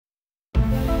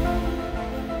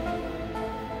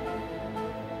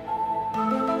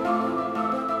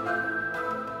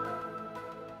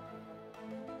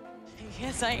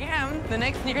Yes, I am. The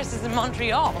next nearest is in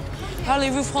Montreal.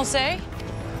 Parlez-vous français?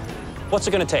 What's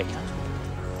it gonna take?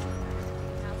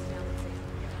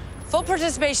 Full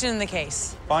participation in the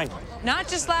case. Fine. Not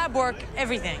just lab work,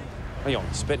 everything. What, you want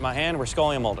me to spit in my hand? We're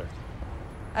Scully and Mulder.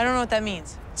 I don't know what that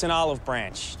means. It's an olive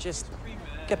branch. Just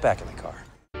get back in the car.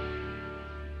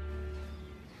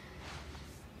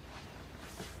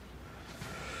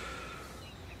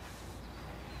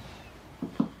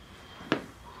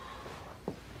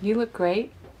 You look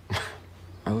great.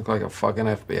 I look like a fucking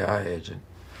FBI agent.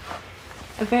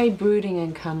 A very brooding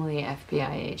and comely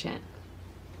FBI agent.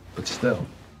 But still.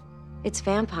 It's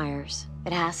vampires.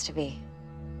 It has to be.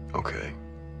 Okay.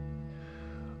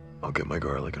 I'll get my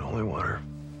garlic and holy water.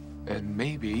 And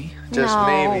maybe, just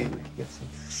maybe, we can get some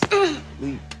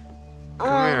sleep.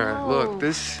 Come here. no. Look,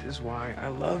 this is why I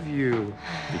love you.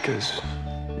 Because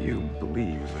you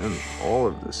believe in all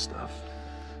of this stuff.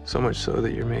 So much so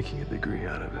that you're making a degree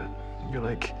out of it. You're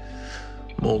like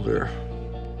Mulder,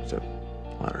 except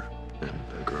hotter, and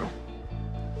a girl.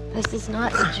 This is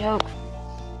not a joke.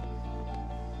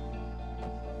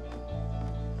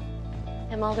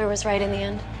 And Mulder was right in the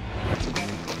end.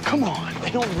 Come on,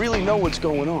 they don't really know what's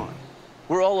going on.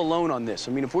 We're all alone on this.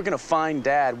 I mean, if we're gonna find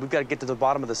Dad, we've got to get to the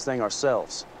bottom of this thing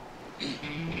ourselves.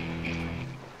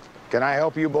 Can I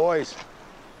help you boys?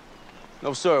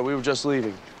 No, sir, we were just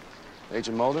leaving.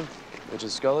 Agent Mulder,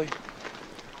 Agent Scully.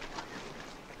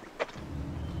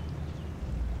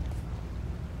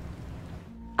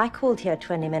 I called here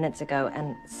 20 minutes ago,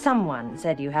 and someone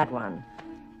said you had one.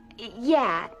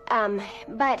 Yeah,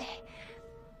 but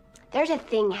there's a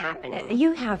thing happening.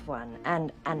 You have one,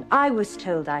 and I was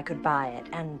told I could buy it,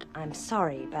 and I'm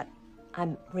sorry, but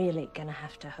I'm really gonna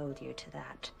have to hold you to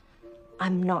that.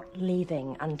 I'm not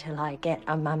leaving until I get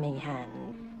a mummy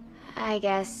hand. I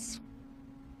guess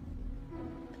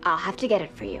I'll have to get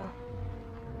it for you.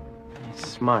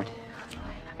 Smart.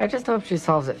 I just hope she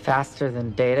solves it faster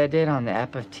than Data did on the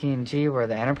ep of TNG where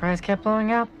the Enterprise kept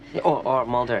blowing up. Or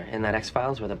Mulder in that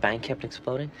X-Files where the bank kept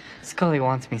exploding. Scully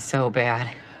wants me so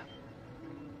bad.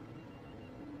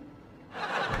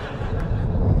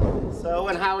 So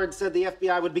when Howard said the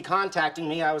FBI would be contacting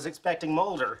me, I was expecting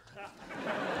Mulder.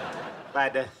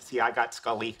 Glad to see I got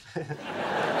Scully.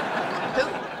 Who?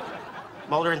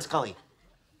 Mulder and Scully.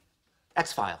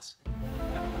 X-Files.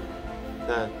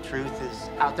 The truth is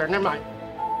out there. Never mind.